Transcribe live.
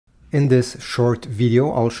In this short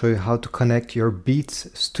video, I'll show you how to connect your Beats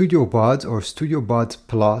Studio Buds or Studio Buds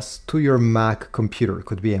Plus to your Mac computer. It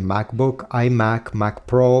could be a MacBook, iMac, Mac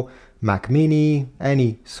Pro, Mac Mini,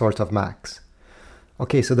 any sort of Macs.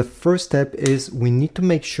 Okay, so the first step is we need to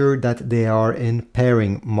make sure that they are in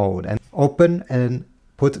pairing mode. And open and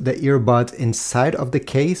put the earbud inside of the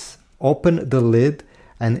case, open the lid,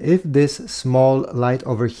 and if this small light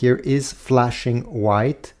over here is flashing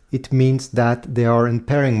white, it means that they are in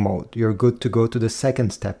pairing mode. You're good to go to the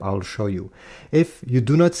second step I'll show you. If you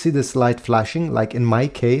do not see this light flashing, like in my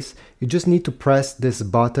case, you just need to press this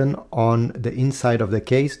button on the inside of the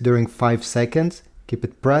case during 5 seconds. Keep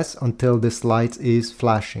it pressed until this light is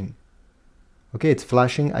flashing. Okay, it's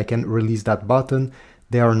flashing. I can release that button.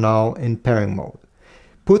 They are now in pairing mode.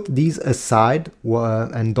 Put these aside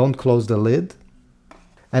and don't close the lid.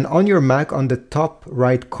 And on your Mac, on the top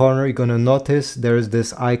right corner, you're gonna notice there's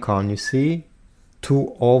this icon. You see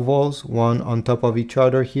two ovals, one on top of each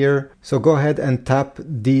other here. So go ahead and tap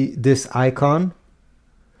this icon.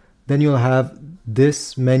 Then you'll have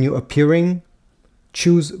this menu appearing.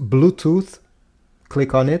 Choose Bluetooth,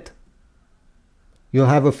 click on it. You'll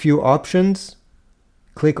have a few options.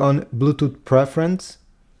 Click on Bluetooth preference.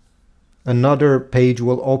 Another page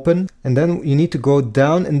will open, and then you need to go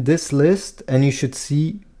down in this list and you should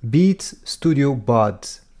see Beats Studio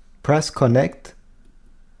Buds. Press connect,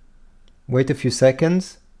 wait a few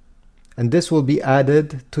seconds, and this will be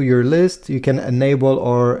added to your list. You can enable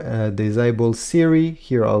or disable Siri.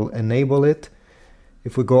 Here I'll enable it.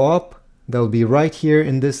 If we go up, they'll be right here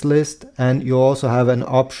in this list, and you'll also have an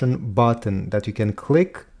option button that you can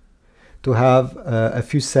click to have a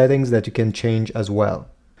few settings that you can change as well.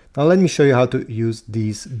 Now let me show you how to use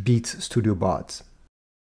these Beats Studio Buds.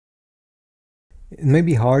 It may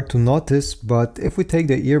be hard to notice, but if we take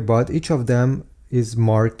the earbud, each of them is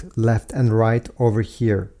marked left and right over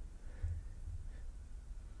here.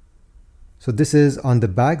 So this is on the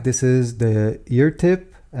back, this is the ear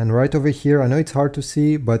tip, and right over here, I know it's hard to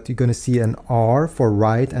see, but you're gonna see an R for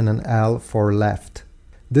right and an L for left.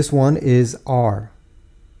 This one is R,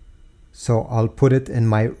 so I'll put it in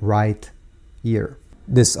my right ear.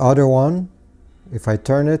 This other one, if I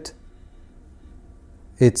turn it,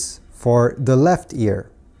 it's for the left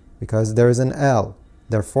ear because there is an L.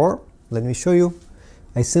 Therefore, let me show you.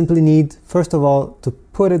 I simply need, first of all, to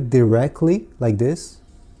put it directly like this,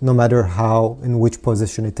 no matter how, in which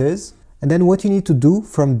position it is. And then what you need to do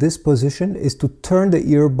from this position is to turn the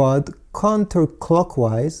earbud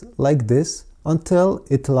counterclockwise like this until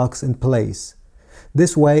it locks in place.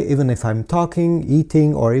 This way, even if I'm talking,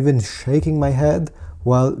 eating, or even shaking my head,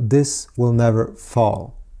 well, this will never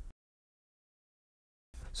fall.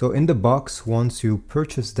 So in the box, once you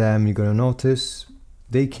purchase them, you're gonna notice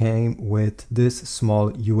they came with this small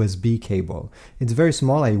USB cable. It's very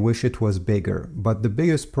small, I wish it was bigger, but the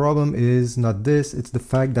biggest problem is not this, it's the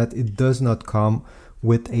fact that it does not come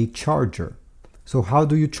with a charger. So how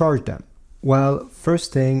do you charge them? Well,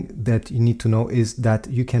 first thing that you need to know is that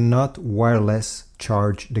you cannot wireless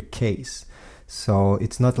charge the case. So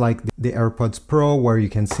it's not like the AirPods Pro where you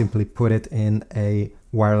can simply put it in a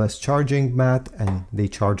wireless charging mat and they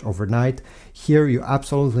charge overnight. Here you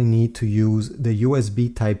absolutely need to use the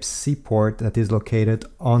USB Type-C port that is located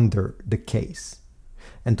under the case.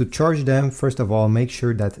 And to charge them, first of all, make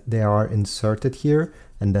sure that they are inserted here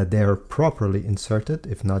and that they are properly inserted.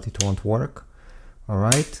 If not, it won't work. All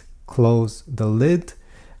right, close the lid.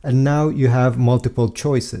 And now you have multiple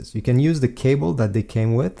choices. You can use the cable that they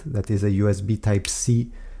came with, that is a USB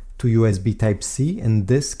Type-C to USB Type-C. In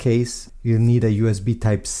this case, you need a USB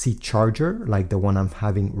Type-C charger, like the one I'm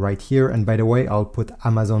having right here. And by the way, I'll put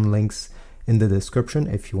Amazon links in the description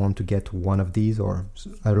if you want to get one of these or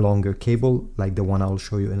a longer cable, like the one I'll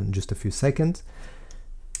show you in just a few seconds.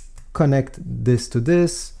 Connect this to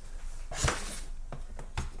this.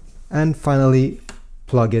 And finally,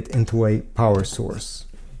 plug it into a power source.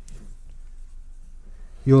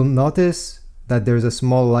 You'll notice that there's a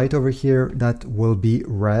small light over here that will be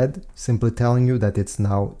red, simply telling you that it's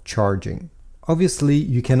now charging. Obviously,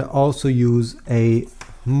 you can also use a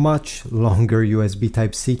much longer USB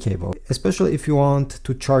Type-C cable, especially if you want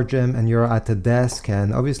to charge them and you're at a desk,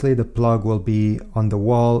 and obviously the plug will be on the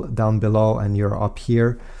wall down below and you're up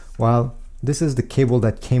here. Well, this is the cable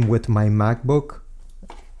that came with my MacBook.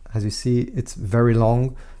 As you see, it's very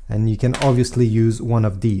long. And you can obviously use one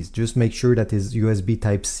of these. Just make sure that is USB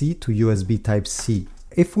Type-C to USB Type-C.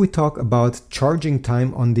 If we talk about charging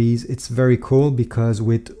time on these, it's very cool because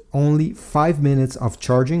with only 5 minutes of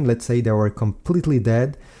charging, let's say they were completely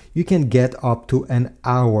dead, you can get up to an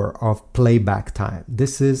hour of playback time.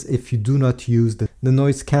 This is if you do not use the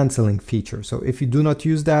noise cancelling feature. So if you do not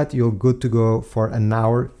use that, you're good to go for an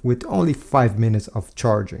hour with only 5 minutes of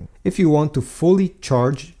charging. If you want to fully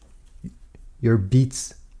charge your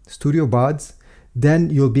Beats Studio Buds, then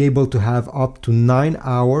you'll be able to have up to 9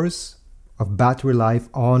 hours of battery life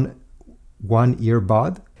on one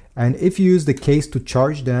earbud. And if you use the case to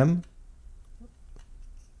charge them,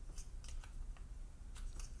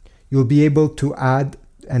 you'll be able to add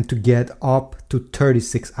and to get up to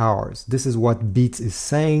 36 hours. This is what Beats is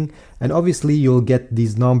saying. And obviously you'll get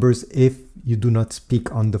these numbers if you do not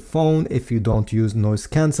speak on the phone, if you don't use noise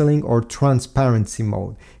cancelling or transparency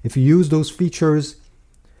mode. If you use those features,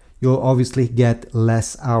 you'll obviously get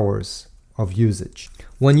less hours of usage.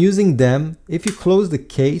 When using them, if you close the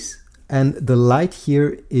case and the light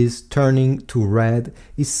here is turning to red,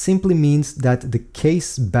 it simply means that the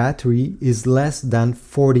case battery is less than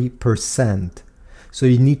 40%. So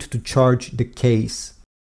you need to charge the case.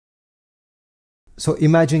 So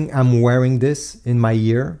imagine I'm wearing this in my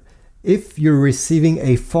ear. If you're receiving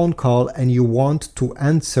a phone call and you want to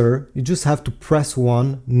answer, you just have to press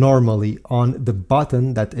one normally on the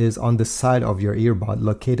button that is on the side of your earbud,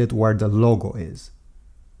 located where the logo is.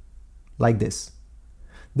 Like this.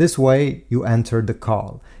 This way you enter the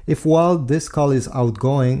call. If while this call is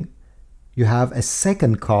outgoing, you have a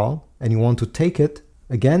second call and you want to take it,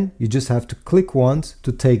 again, you just have to click once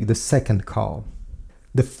to take the second call.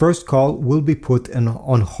 The first call will be put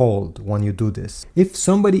on hold when you do this. If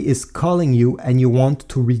somebody is calling you and you want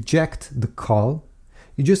to reject the call,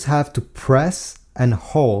 you just have to press and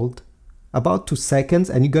hold about 2 seconds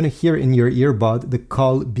and you're going to hear in your earbud the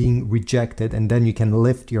call being rejected, and then you can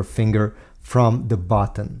lift your finger from the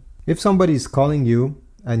button. If somebody is calling you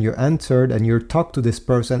and you answered and you talk to this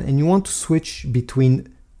person and you want to switch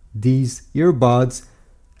between these earbuds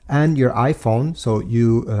and your iPhone, so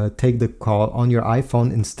you take the call on your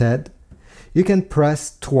iPhone instead, you can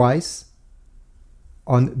press twice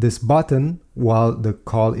on this button while the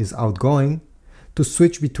call is outgoing to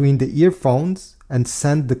switch between the earphones and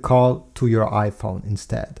send the call to your iPhone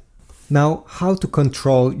instead. Now, how to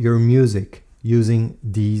control your music using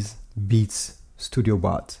these Beats Studio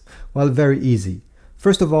Buds? Well, very easy.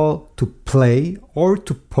 First of all, to play or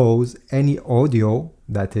to pause any audio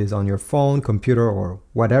that is on your phone, computer, or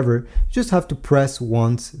whatever, you just have to press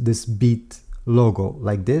once this Beat logo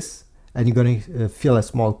like this, and you're going to feel a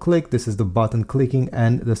small click. This is the button clicking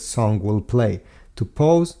and the song will play. To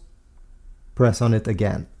pause, press on it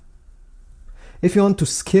again. If you want to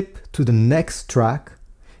skip to the next track,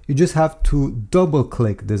 you just have to double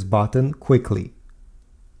click this button quickly,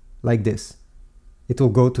 like this. It will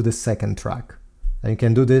go to the second track. And you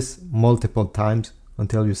can do this multiple times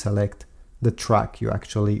until you select the track you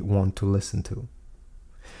actually want to listen to.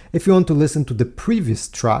 If you want to listen to the previous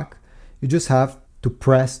track, you just have to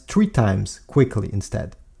press 3 times quickly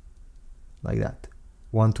instead. Like that.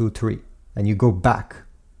 1, 2, 3. And you go back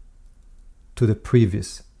to the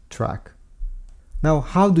previous track. Now,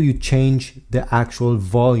 how do you change the actual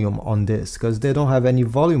volume on this? Because they don't have any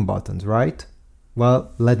volume buttons, right?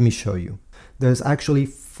 Well, let me show you. There's actually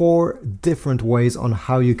 4 different ways on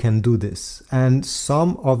how you can do this. And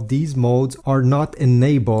some of these modes are not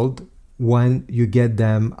enabled when you get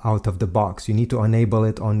them out of the box. You need to enable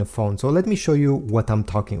it on the phone. So let me show you what I'm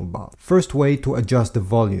talking about. First way to adjust the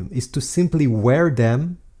volume is to simply wear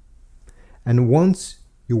them. And once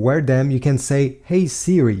you wear them, you can say, "Hey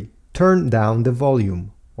Siri, turn down the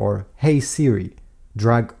volume," or "Hey Siri,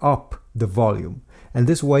 drag up the volume." And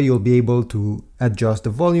this way you'll be able to adjust the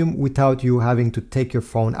volume without you having to take your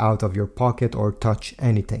phone out of your pocket or touch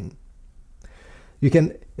anything. You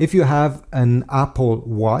can, if you have an Apple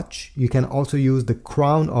Watch, you can also use the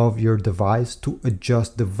crown of your device to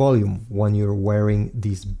adjust the volume when you're wearing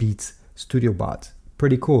these Beats Studio Buds.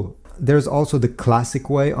 Pretty cool. There's also the classic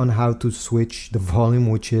way on how to switch the volume,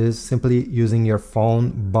 which is simply using your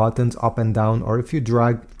phone buttons up and down, or if you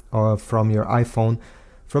drag from your iPhone,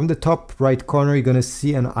 from the top right corner, you're gonna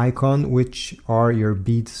see an icon, which are your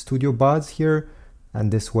Beats Studio Buds here. And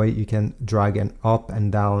this way you can drag an up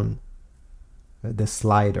and down the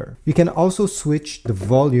slider. You can also switch the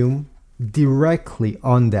volume directly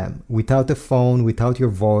on them without a phone, without your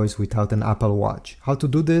voice, without an Apple Watch. How to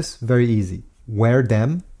do this? Very easy. Wear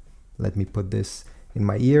them. Let me put this in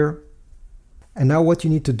my ear. And now what you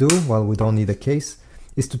need to do, well, we don't need a case,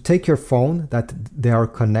 is to take your phone that they are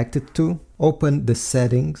connected to, open the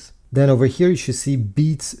settings. Then over here you should see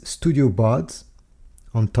Beats Studio Buds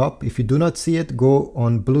on top. If you do not see it, go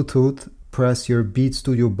on Bluetooth, press your Beats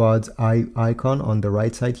Studio Buds icon on the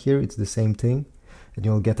right side here. It's the same thing and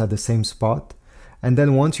you'll get at the same spot. And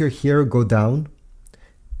then once you're here, go down,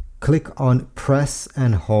 click on press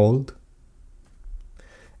and hold.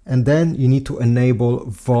 And then you need to enable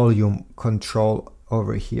volume control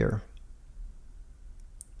over here,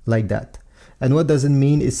 like that. And what does it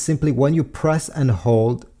mean is simply when you press and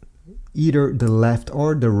hold either the left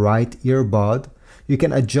or the right earbud, you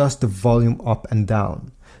can adjust the volume up and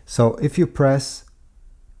down. So if you keep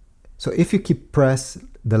press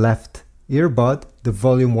the left earbud, the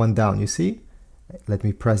volume went down, you see? Let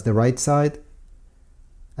me press the right side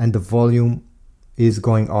and the volume is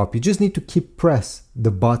going up. You just need to keep press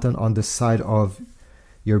the button on the side of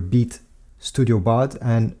your Beats Studio Buds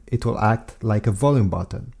and it will act like a volume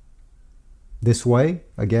button. This way,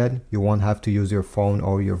 again, you won't have to use your phone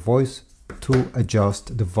or your voice to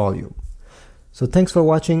adjust the volume. So thanks for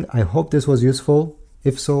watching. I hope this was useful.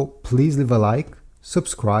 If so, please leave a like,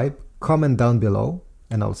 subscribe, comment down below,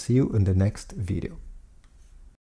 and I'll see you in the next video.